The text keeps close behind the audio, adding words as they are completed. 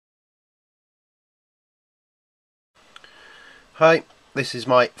Hi, this is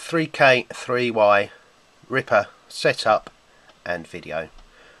my 3K3Y Ripper setup and video.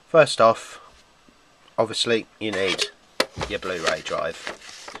 First off, obviously you need your Blu-ray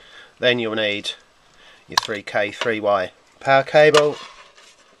drive. Then you'll need your 3K3Y power cable,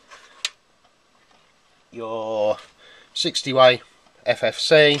 your 60-way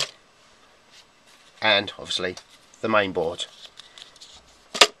FFC, and obviously the main board.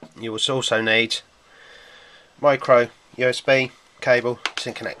 You will also need micro USB cable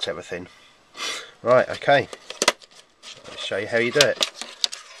to connect everything. Right, okay. I'll show you how you do it.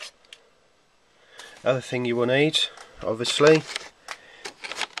 Other thing you will need, obviously,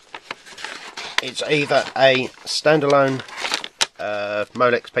 it's either a standalone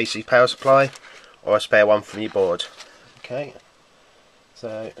Molex PC power supply or a spare one from your board. Okay,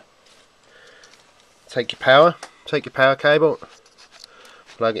 so take your power cable,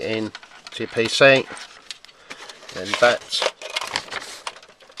 plug it in to your PC, and that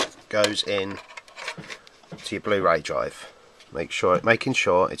goes in to your Blu-ray drive. Making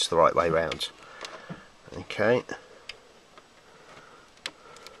sure it's the right way round. Okay.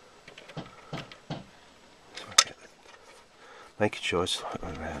 Making sure it's the right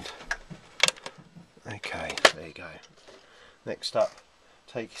way round. Okay, there you go. Next up,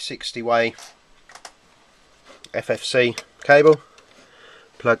 take your 60-way FFC cable,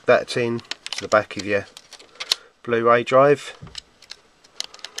 plug that in to the back of your Blu-ray drive.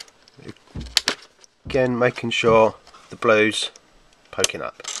 Again, making sure the blue's poking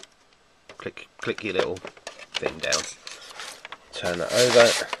up. Click your little thing down. Turn it over.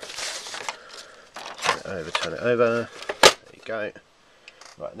 Turn it over. There you go.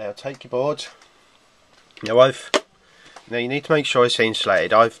 Right, now take your board. Now you need to make sure it's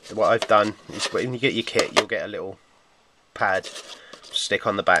insulated. What I've done is when you get your kit, you'll get a little pad to stick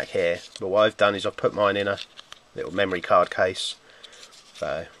on the back here. But what I've done is I've put mine in a little memory card case,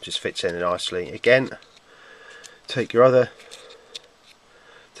 so it just fits in nicely. Again, take the other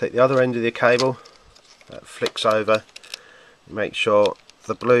end of the cable, that flicks over, make sure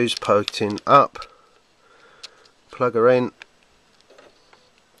the blue's poking up, plug her in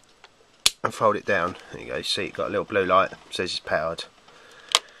and fold it down. There you go, see, it's got a little blue light, says it's powered.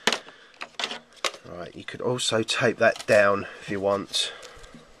 Right, you could also tape that down if you want,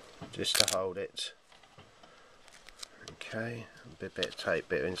 just to hold it. Okay, a bit of tape,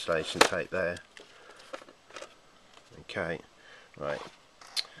 bit of insulation tape there. Okay, right.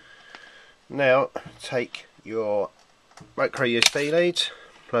 Now take your micro USB lead,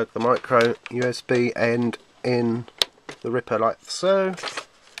 plug the micro USB end in the Ripper like so.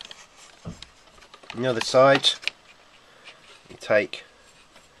 On the other side, you take,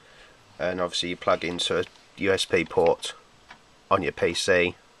 and obviously you plug into a USB port on your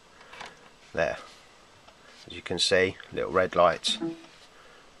PC. There. As you can see, little red light.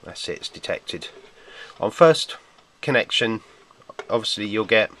 That's it, it's detected. On first connection, obviously you'll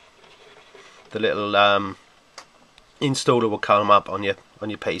get the little installer will come up on your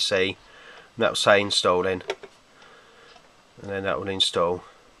PC, and that will say installing, and then that will install.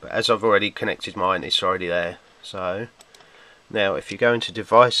 But as I've already connected mine, it's already there. So now if you go into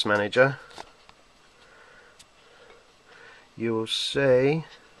Device Manager, you will see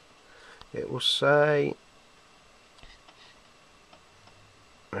it will say,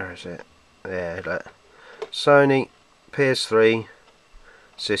 where is it? There, look. Sony PS3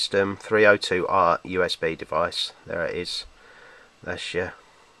 system 302R USB device. There it is. That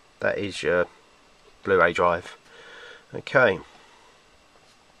is your Blu-ray drive. Okay.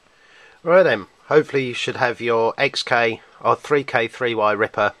 Right then. Hopefully you should have your XK or 3K3Y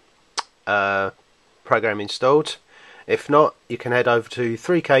Ripper program installed. If not, you can head over to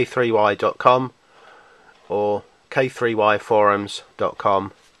 3k3y.com or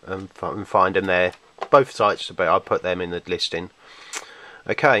k3yforums.com and find them there. Both sites, but I'll put them in the listing.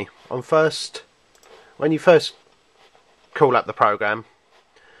 Okay, when you first call up the program,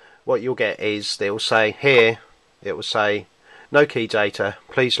 what you'll get is it will say no key data,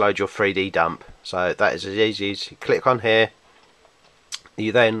 please load your 3D dump. So that is as easy as you click on here.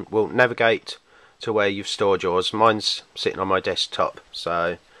 You then will navigate to where you've stored yours. Mine's sitting on my desktop,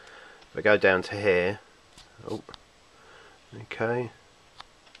 so if I go down to here, okay,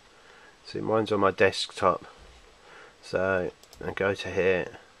 see, mine's on my desktop, so I go to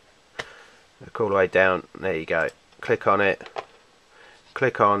here, look all the way down, there you go, click on it,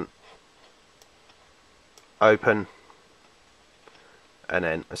 click on open, and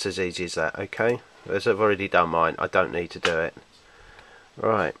then it's as easy as that. Okay, as I've already done mine, I don't need to do it.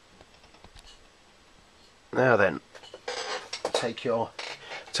 Right, now then, take your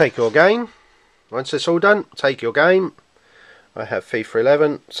game. Once it's all done, take your game, I have FIFA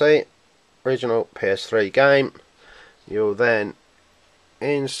 11, see, original PS3 game. You'll then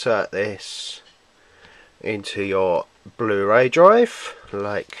insert this into your Blu-ray drive,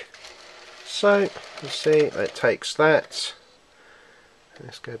 like so. You see, it takes that.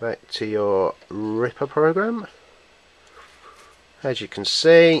 Let's go back to your Ripper program. As you can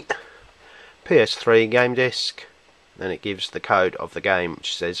see, PS3 game disc. Then it gives the code of the game,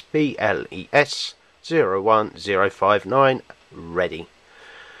 which says BLES 01059 ready.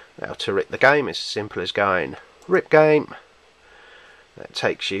 Now to rip the game, it's as simple as going rip game. That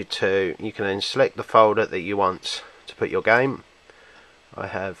takes you to, you can then select the folder that you want to put your game. I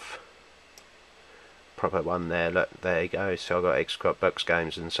have proper one there, look, there you go. So I've got Xbox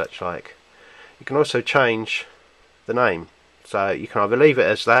games and such like. You can also change the name, so you can either leave it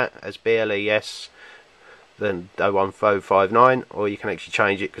as that, as BLES then 01059, or you can actually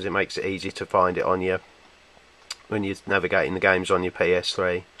change it because it makes it easy to find it on your, when you're navigating the games on your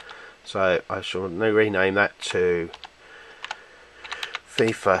PS3. So I shall rename that to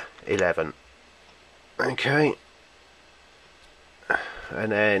FIFA 11. Okay,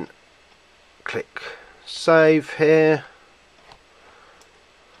 and then click save here,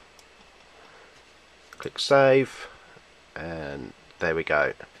 click save, and there we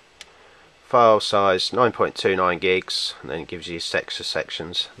go. File size 9.29 gigs, and then it gives you extra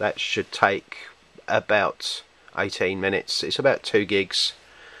sections. That should take about 18 minutes. It's about 2 gigs.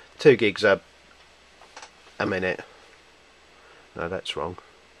 2 gigs a minute. No, that's wrong.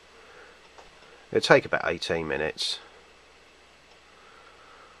 It'll take about 18 minutes.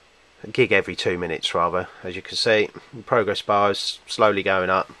 A gig every 2 minutes rather. As you can see, the progress bar is slowly going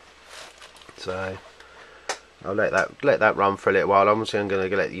up. So I'll let that run for a little while. Obviously I'm going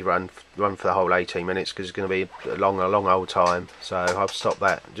to let you run for the whole 18 minutes because it's going to be a long old time. So I'll stop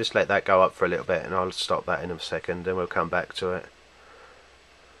that. Just let that go up for a little bit, and I'll stop that in a second, and we'll come back to it.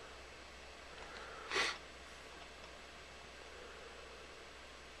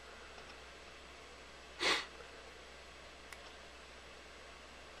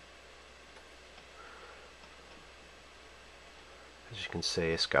 As you can see,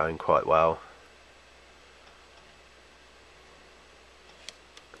 it's going quite well.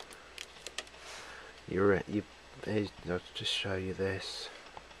 I'll just show you this.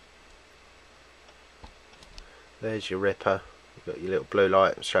 There's your Ripper. You've got your little blue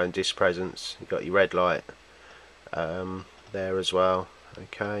light showing disc presence. You've got your red light there as well.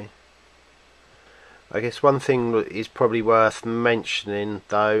 Okay. I guess one thing that is probably worth mentioning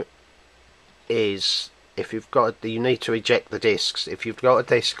though is if you've got, you need to eject the discs. If you've got a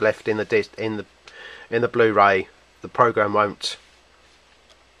disc left in the Blu-ray, the program won't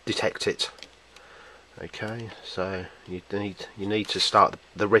detect it. Okay, so you need to start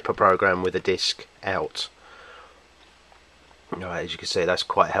the Ripper program with the disc out. Alright, as you can see, that's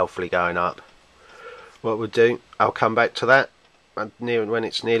quite healthily going up. What we'll do, I'll come back to that when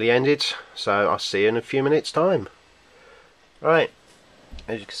it's nearly ended, so I'll see you in a few minutes time. Right,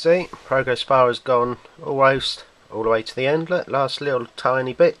 as you can see, progress bar has gone almost all the way to the end. Look, last little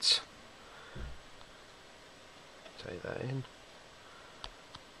tiny bits. Take that in.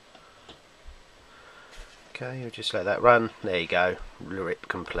 Okay, you'll just let that run. There you go, rip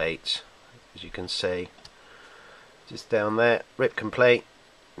complete. As you can see, just down there, rip complete.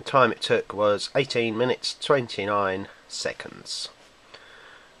 The time it took was 18 minutes 29 seconds.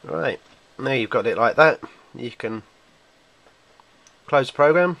 Right, now you've got it like that, you can close the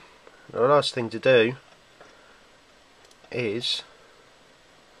program. The last thing to do is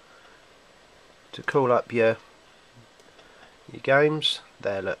to call up your games.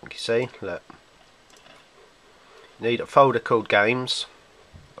 There, look, you see, look. You need a folder called games,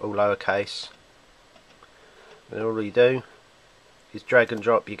 all lowercase. And all you do is drag and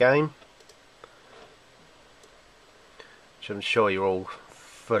drop your game, which I'm sure you're all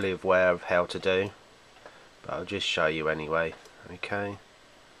fully aware of how to do, but I'll just show you anyway. Okay,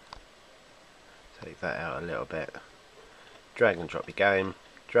 take that out a little bit, drag and drop your game,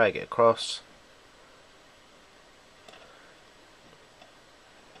 drag it across.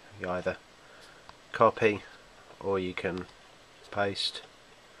 You either copy or you can paste.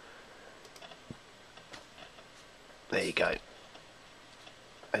 There you go.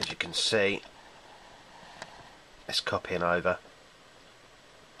 As you can see, it's copying over.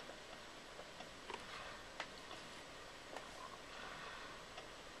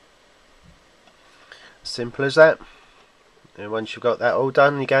 Simple as that. And once you've got that all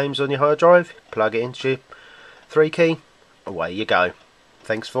done, your game's on your hard drive, plug it into your 3 key, away you go.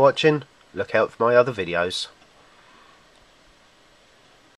 Thanks for watching. Look out for my other videos.